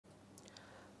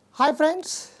Hi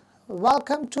friends,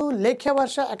 welcome to Lekhya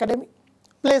Varsha Academy,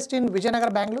 placed in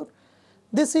Vijayanagar, Bangalore.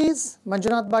 This is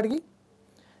Manjunath Badgi.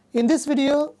 In this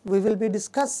video, we will be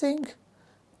discussing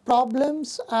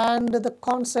problems and the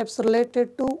concepts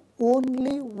related to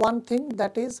only one thing,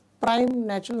 that is prime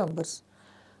natural numbers.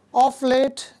 Of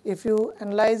late, if you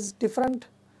analyze different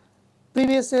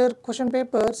previous year question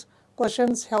papers,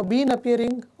 questions have been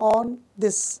appearing on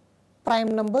this prime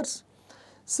numbers.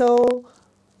 So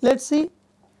let's see.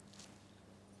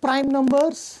 Prime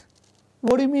numbers,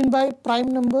 what do you mean by prime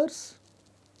numbers?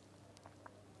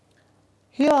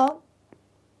 Here,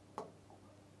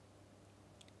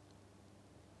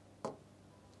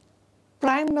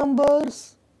 prime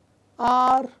numbers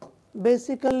are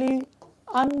basically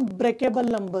unbreakable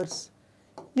numbers.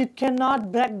 You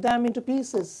cannot break them into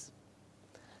pieces.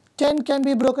 10 can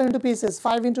be broken into pieces,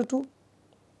 5 into 2,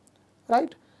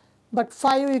 right? But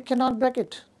 5 you cannot break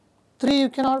it. 3 you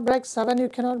cannot break, 7 you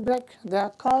cannot break. They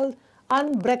are called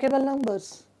unbreakable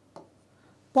numbers.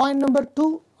 Point number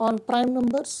 2 on prime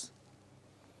numbers.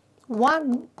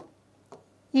 1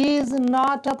 is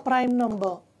not a prime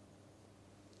number.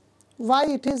 Why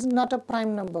it is not a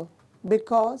prime number?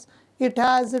 Because it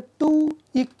has 2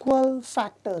 equal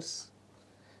factors.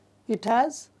 It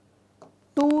has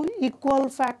 2 equal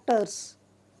factors.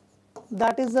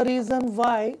 That is the reason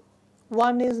why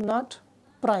 1 is not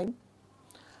prime.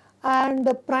 And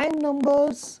prime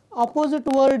numbers, opposite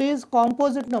word is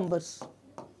composite numbers.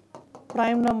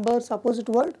 Prime numbers, opposite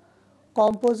word,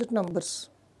 composite numbers,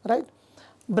 right?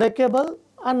 Breakable,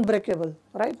 unbreakable,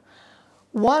 right?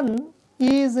 1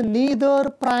 is neither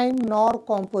prime nor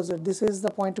composite. This is the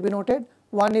point to be noted.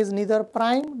 1 is neither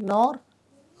prime nor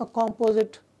a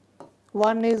composite.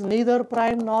 1 is neither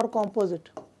prime nor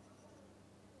composite.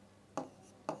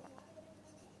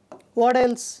 What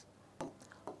else?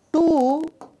 2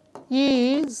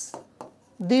 is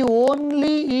the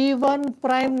only even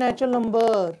prime natural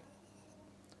number.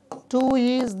 2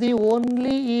 is the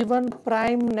only even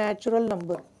prime natural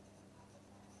number.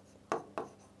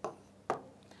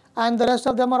 And the rest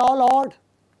of them are all odd.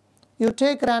 You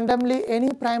take randomly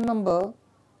any prime number,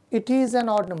 it is an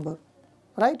odd number,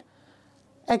 right?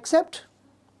 Except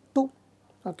 2,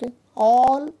 okay?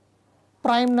 All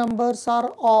prime numbers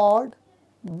are odd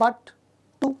but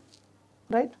 2,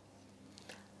 right?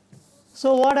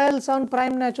 So what else on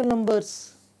prime natural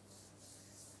numbers?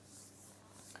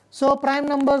 So prime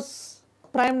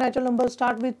natural numbers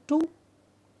start with 2,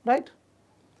 right?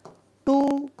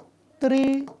 2,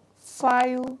 3,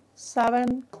 5,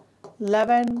 7,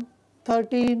 11,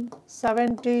 13,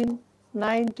 17,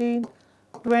 19,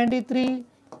 23,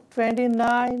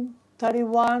 29,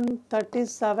 31,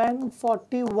 37,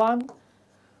 41,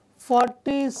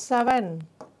 47,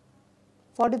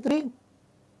 43.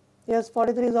 Yes,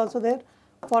 43 is also there.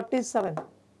 47.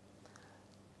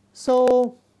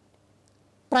 So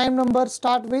prime numbers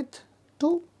start with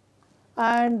 2,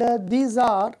 and these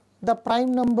are the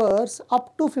prime numbers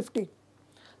up to 50.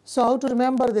 So how to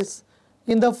remember this?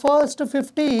 In the first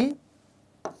 50,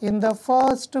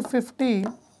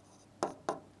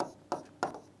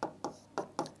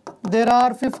 there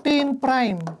are 15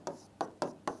 prime.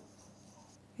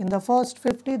 In the first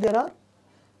 50, there are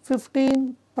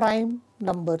 15 prime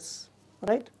numbers,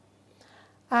 right?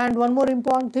 And one more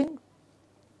important thing,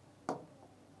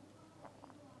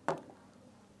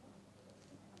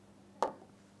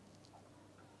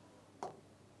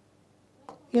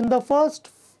 in the first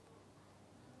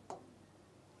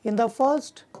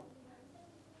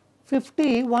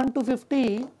 50, 1 to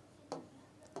 50,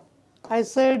 I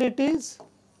said it is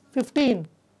 15.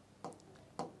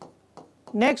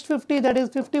 Next 50, that is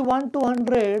 51 to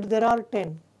 100, there are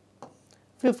 10.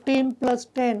 15 plus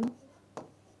 10,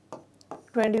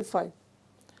 25.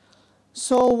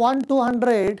 So 1 to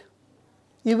 100,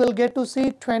 you will get to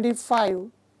see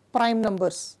 25 prime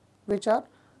numbers, which are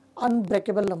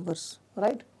unbreakable numbers,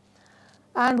 right?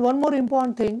 And one more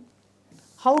important thing,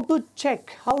 how do you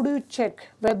check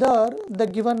whether the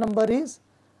given number is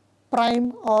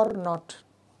prime or not?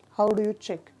 How do you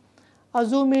check?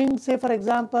 Assuming, say for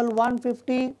example,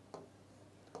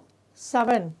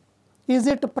 157, is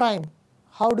it prime?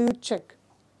 How do you check?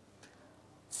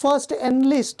 First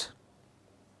enlist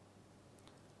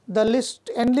the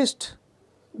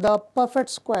perfect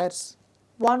squares.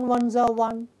 1 ones are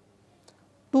 1,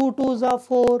 2 twos are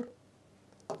 4.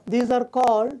 These are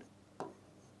called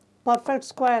perfect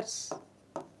squares.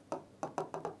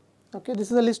 Okay, this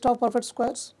is a list of perfect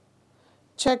squares.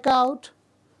 Check out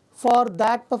for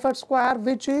that perfect square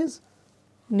which is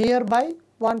nearby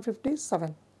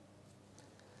 157.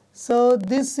 So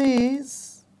this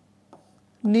is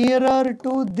nearer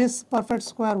to this perfect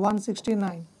square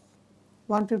 169.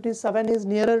 157 is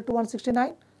nearer to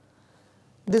 169.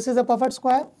 This is a perfect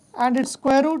square and its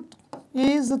square root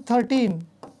is 13.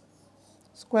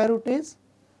 Square root is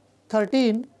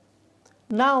 13.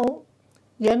 Now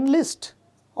enlist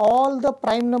all the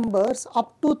prime numbers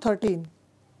up to 13.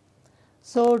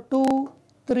 So 2,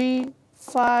 3,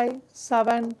 5,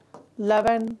 7,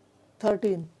 11,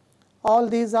 13. All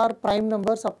these are prime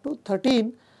numbers up to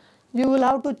 13. You will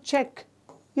have to check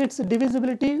its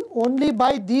divisibility only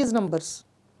by these numbers.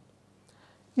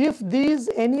 If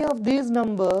any of these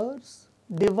numbers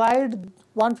divide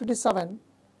 157,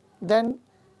 then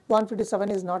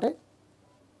 157 is not a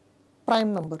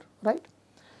prime number, right?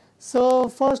 So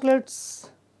first let's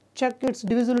check its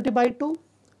divisibility by 2.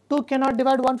 2 cannot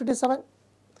divide 157.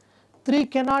 3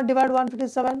 cannot divide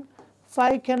 157.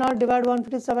 5 cannot divide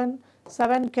 157.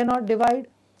 7 cannot divide.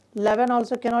 11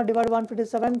 also cannot divide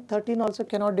 157. 13 also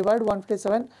cannot divide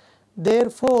 157.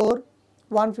 Therefore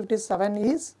 157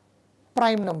 is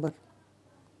prime number.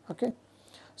 Okay.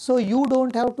 So you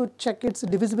don't have to check its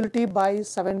divisibility by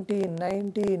 17,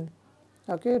 19.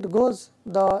 Okay. It goes,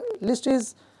 the list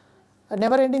is a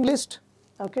never ending list.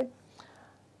 Okay.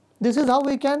 This is how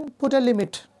we can put a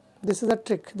limit. This is a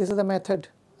trick. This is a method,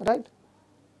 right?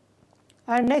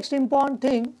 And next important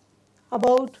thing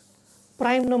about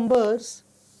prime numbers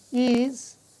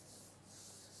is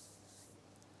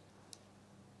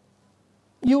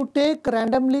you take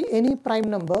randomly any prime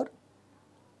number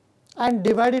and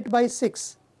divide it by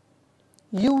 6.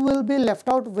 You will be left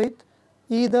out with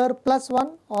either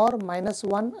 +1 or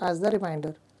 -1 as the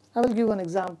remainder. I will give you an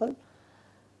example.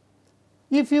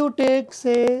 If you take,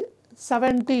 say,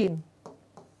 17,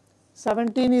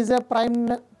 17 is a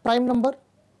prime number.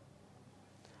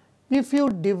 If you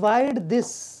divide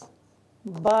this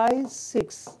by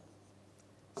 6,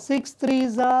 6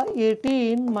 3s are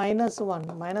 18 -1,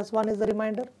 -1 is the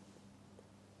remainder,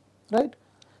 right?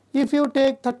 If you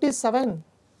take 37,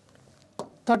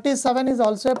 37 is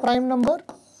also a prime number,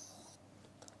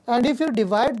 and if you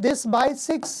divide this by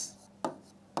 6,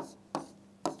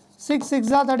 6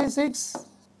 6 are 36,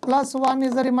 +1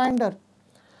 is the remainder.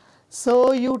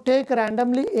 So you take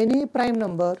randomly any prime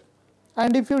number,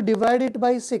 and if you divide it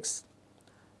by 6,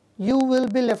 you will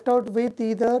be left out with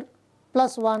either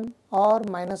 +1 or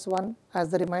 -1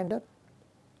 as the remainder.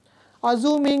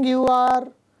 Assuming you are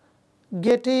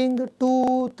getting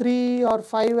 2, 3 or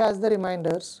 5 as the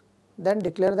remainders, then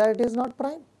declare that it is not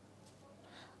prime.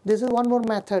 This is one more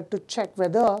method to check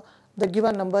whether the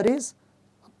given number is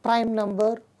a prime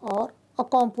number or a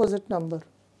composite number,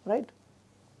 right?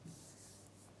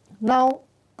 Now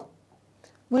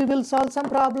we will solve some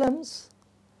problems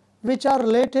which are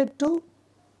related to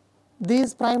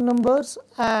these prime numbers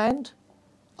and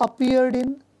appeared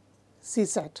in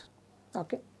Csat.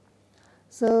 Okay.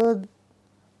 So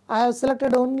I have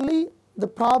selected only the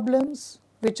problems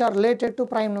which are related to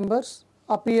prime numbers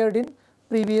appeared in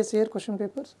previous year question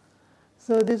papers.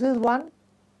 So this is one.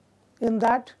 In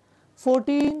that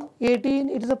 14, 18,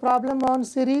 it is a problem on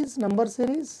series, number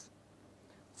series.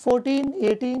 14,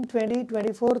 18, 20,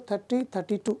 24, 30,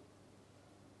 32.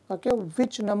 Okay,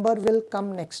 which number will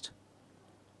come next?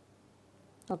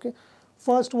 Okay,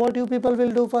 first what you people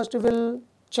will do, first you will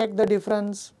check the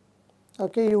difference.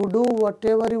 Okay, you do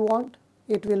whatever you want,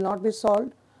 it will not be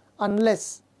solved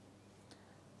unless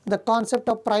the concept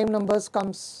of prime numbers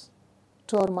comes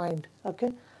to our mind.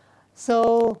 Okay,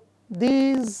 so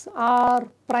these are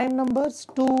prime numbers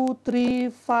 2, 3,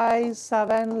 5,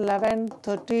 7, 11,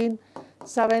 13,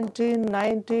 17,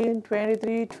 19,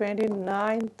 23,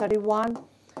 29, 31,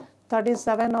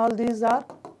 37, all these are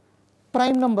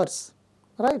prime numbers,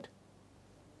 right?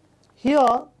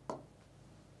 Here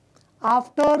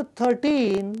after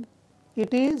 13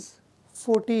 it is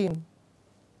 14,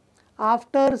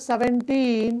 after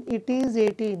 17 it is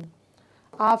 18,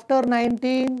 after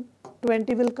 19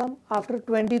 20 will come, after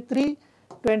 23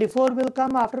 24 will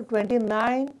come, after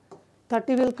 29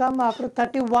 30 will come, after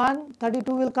 31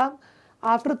 32 will come,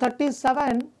 after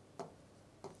 37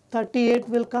 38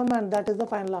 will come, and that is the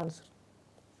final answer.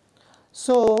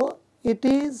 So it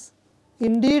is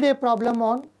indeed a problem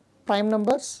on prime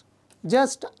numbers.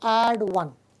 Just add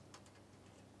 1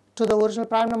 to the original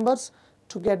prime numbers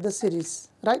to get the series,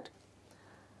 right?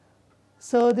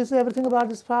 So this is everything about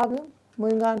this problem.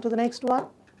 Moving on to the next one.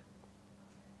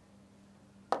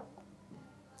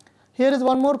 Here is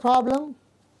one more problem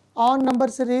on number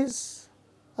series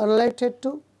related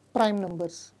to prime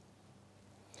numbers.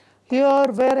 Here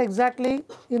where exactly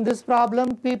in this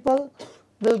problem people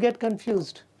will get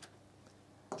confused.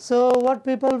 So what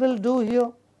people will do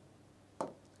here?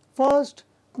 First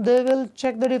they will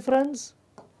check the difference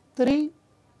 3.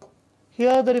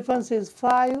 Here the difference is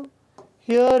 5.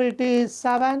 here it is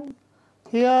 7,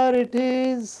 here it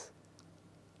is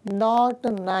not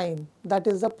 9. That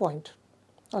is the point.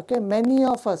 Okay, many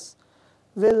of us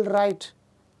will write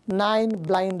 9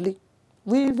 blindly.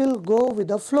 We will go with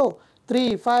the flow.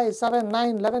 3, 5, 7,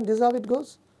 9, 11, this is how it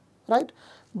goes, right?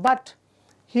 But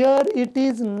here it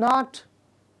is not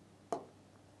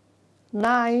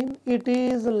 9, it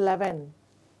is 11.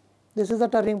 This is the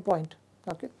turning point.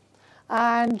 Okay,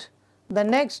 and the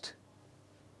next,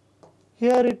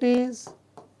 here it is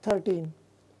 13.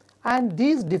 And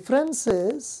these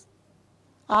differences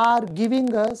are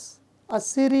giving us a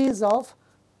series of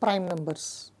prime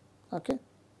numbers. Okay,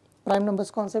 prime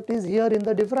numbers concept is here in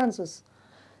the differences.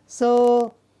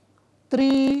 So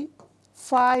 3,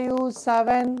 5,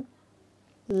 7,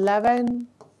 11,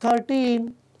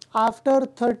 13. After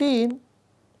 13,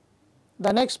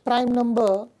 the next prime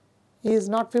number is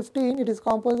not 15, it is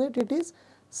composite, it is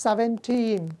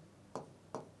 17.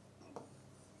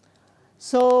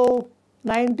 So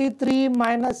 93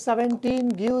 minus 17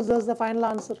 gives us the final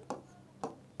answer.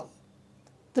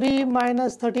 3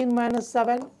 minus 13 minus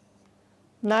 7,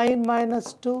 9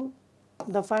 minus 2,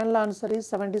 the final answer is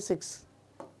 76.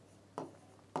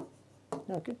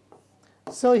 Okay.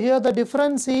 So here the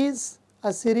difference is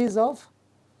a series of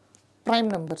prime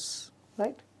numbers,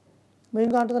 right?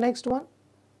 Moving on to the next one.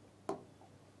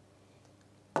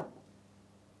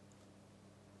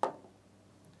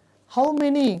 How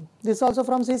many, this is also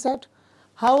from Csat,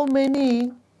 how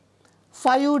many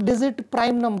 5-digit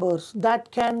prime numbers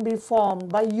that can be formed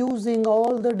by using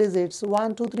all the digits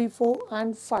 1, 2, 3, 4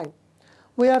 and 5.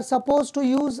 We are supposed to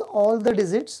use all the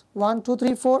digits 1, 2,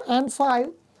 3, 4 and 5,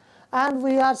 and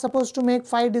we are supposed to make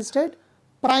 5-digit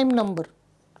prime number.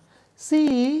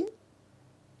 See,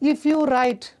 if you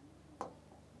write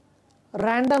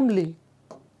randomly,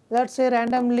 let's say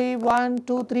randomly 1,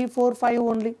 2, 3, 4, 5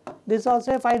 only, this is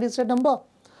also a 5-digit number,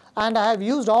 and I have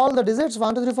used all the digits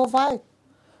 1, 2, 3, 4, 5,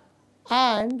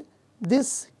 and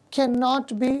this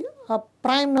cannot be a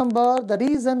prime number. The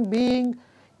reason being,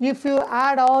 if you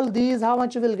add all these, how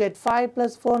much you will get? 5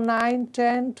 plus 4, 9,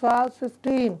 10, 12,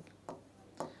 15.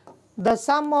 The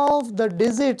sum of the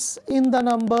digits in the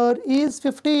number is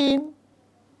 15,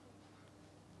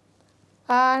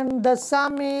 and the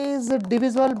sum is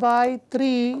divisible by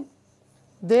 3.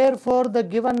 Therefore, the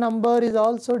given number is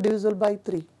also divisible by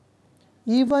 3.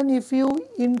 Even if you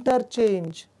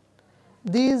interchange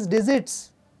these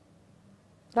digits,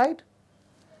 right,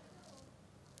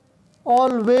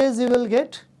 always you will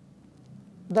get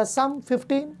the sum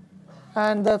 15,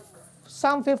 and the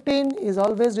sum 15 is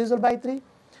always divisible by 3.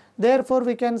 Therefore,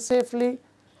 we can safely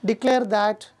declare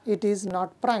that it is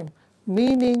not prime,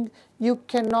 meaning you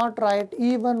cannot write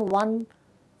even one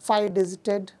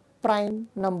 5-digit prime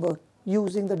number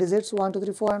using the digits 1, 2,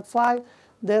 3, 4 and 5.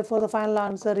 Therefore, the final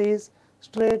answer is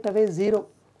straight away 0.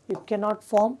 It cannot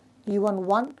form even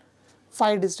one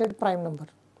 5-digit prime number.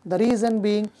 The reason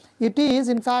being, it is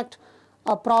in fact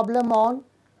a problem on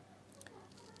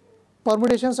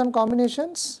permutations and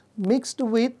combinations mixed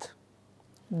with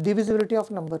divisibility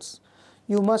of numbers.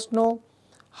 You must know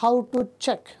how to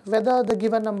check whether the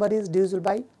given number is divisible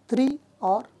by 3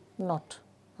 or not.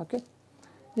 Okay.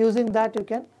 Using that you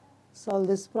can solve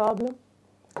this problem.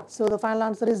 So the final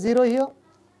answer is 0 here,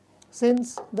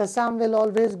 since the sum will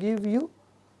always give you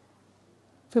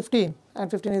 15,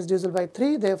 and 15 is divisible by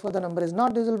 3. Therefore, the number is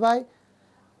not divisible by,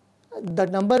 the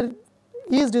number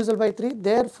is divisible by 3.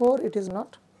 Therefore, it is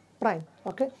not prime.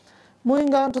 Okay.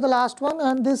 Moving on to the last one,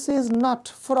 and this is not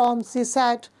from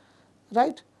Csat,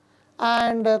 right?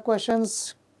 And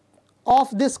questions of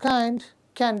this kind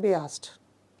can be asked.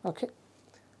 Okay.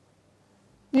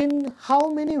 In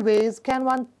how many ways can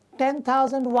one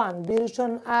 10,001 be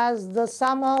written as the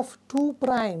sum of two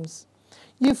primes?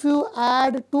 If you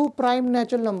add two prime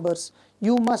natural numbers,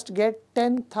 you must get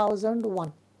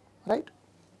 10,001, right?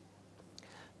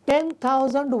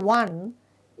 10,001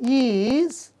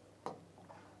 is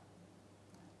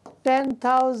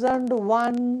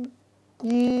 10,001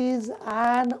 is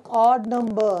an odd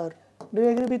number. Do you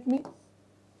agree with me?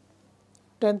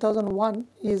 10,001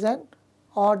 is an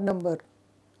odd number.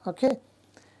 Okay.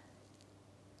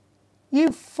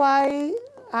 If I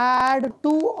add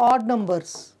two odd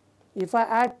numbers, I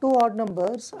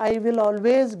will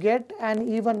always get an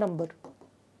even number.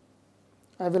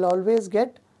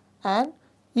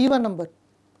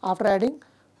 After adding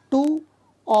two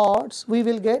odds, we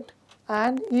will get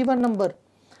an even number.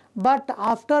 But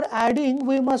after adding,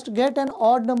 we must get an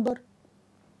odd number.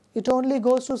 It only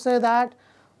goes to say that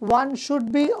one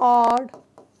should be odd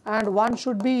and one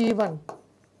should be even.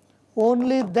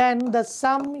 Only then the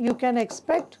sum you can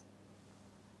expect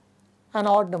an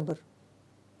odd number,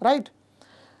 right?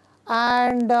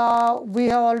 And we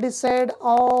have already said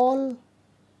all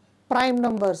prime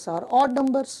numbers are odd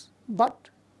numbers, but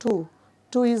 2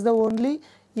 is the only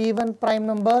even prime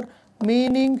number,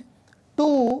 meaning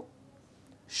 2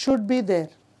 should be there.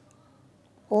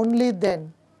 Only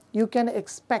then you can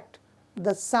expect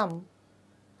the sum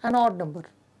an odd number,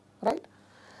 right?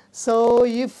 So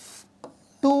if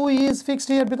 2 is fixed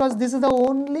here, because this is the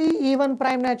only even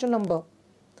prime natural number,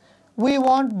 we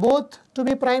want both to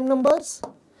be prime numbers.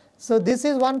 So this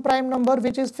is one prime number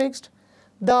which is fixed.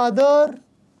 The other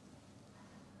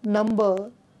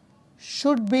number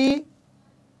should be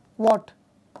what?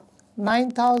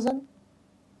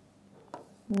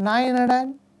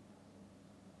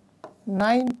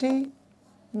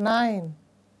 9,999.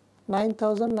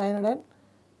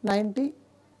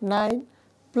 9,999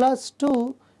 plus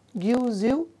 2 gives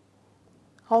you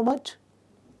how much?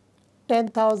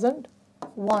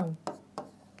 10,001,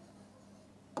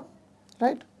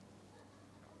 right?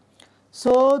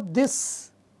 So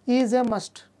this is a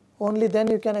must, only then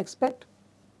you can expect.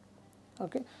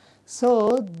 Okay,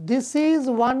 so this is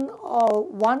one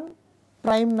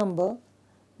prime number,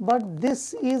 but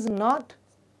this is not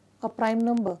a prime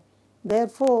number,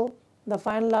 therefore the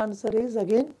final answer is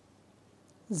again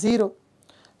 0.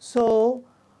 So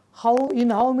in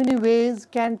how many ways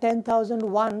can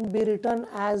 10,001 be written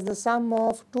as the sum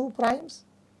of two primes?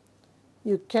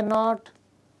 You cannot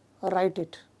write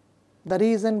it. The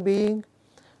reason being,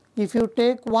 if you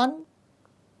take one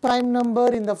prime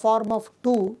number in the form of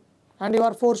 2 and you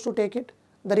are forced to take it,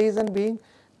 the reason being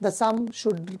the sum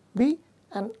should be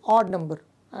an odd number,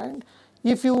 and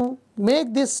if you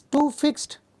make this 2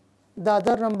 fixed, the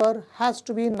other number has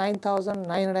to be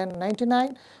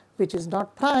 9,999, which is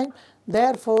not prime.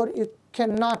 Therefore, you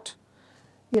cannot.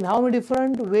 In how many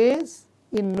different ways?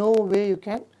 In no way you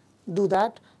can do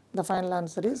that. The final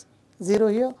answer is 0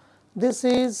 here. This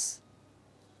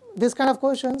kind of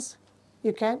questions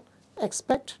you can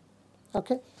expect.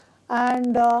 Okay,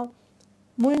 and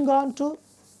moving on to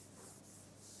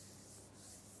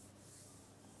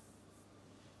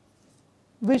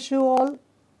wish you all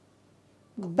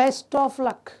best of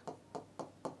luck.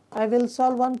 I will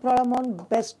solve one problem on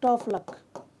best of luck.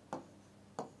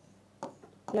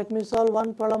 Let me solve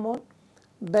one problem on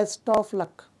best of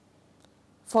luck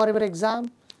for your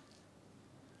exam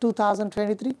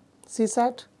 2023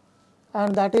 Csat,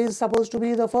 and that is supposed to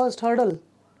be the first hurdle,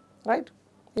 right,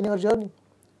 in your journey.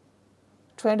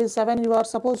 27 you are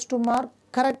supposed to mark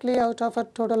correctly out of a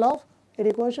total of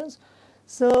 80 questions.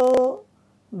 So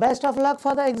best of luck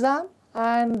for the exam,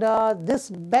 and this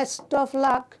best of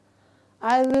luck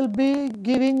I will be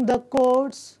giving the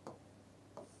codes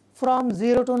from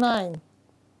 0 to 9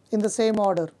 in the same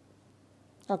order.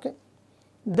 Okay,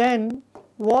 then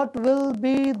what will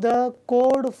be the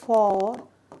code for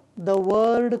the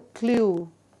word clue?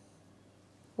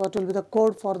 What will be the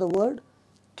code for the word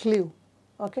clue?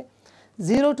 Okay,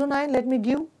 0 to 9 let me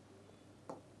give.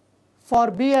 For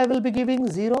B I will be giving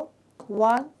 0,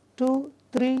 1, 2,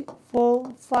 3,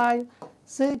 4, 5,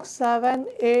 6, 7,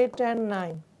 8 and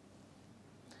 9.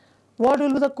 What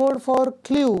will be the code for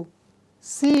clue?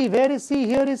 C, where is C?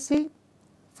 Here is C.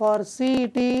 For C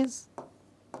it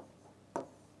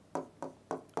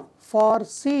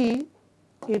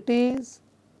is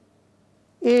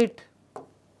 8,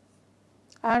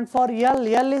 and for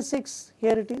L is 6,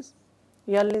 here it is,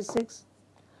 L is 6.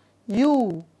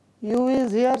 U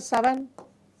is here 7,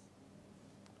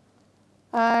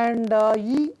 and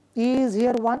E is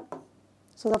here 1.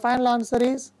 So the final answer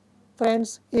is,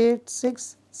 friends, 8,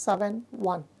 6, 7,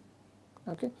 1.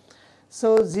 Okay,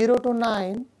 so 0 to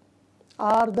 9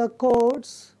 are the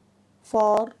codes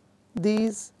for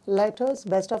these letters.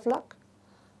 Best of luck.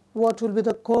 What will be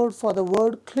the code for the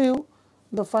word clue?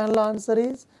 The final answer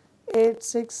is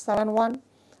 8671.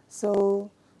 So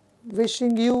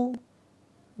wishing you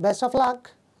best of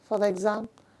luck for the exam.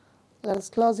 Let us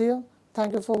close here.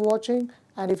 Thank you for watching,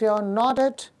 and if you are not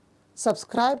yet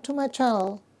subscribed to my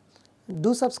channel,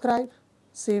 do subscribe.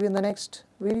 See you in the next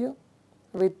video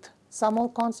with some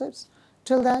more concepts.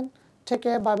 Till then, take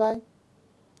care. Bye bye.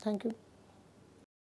 Thank you.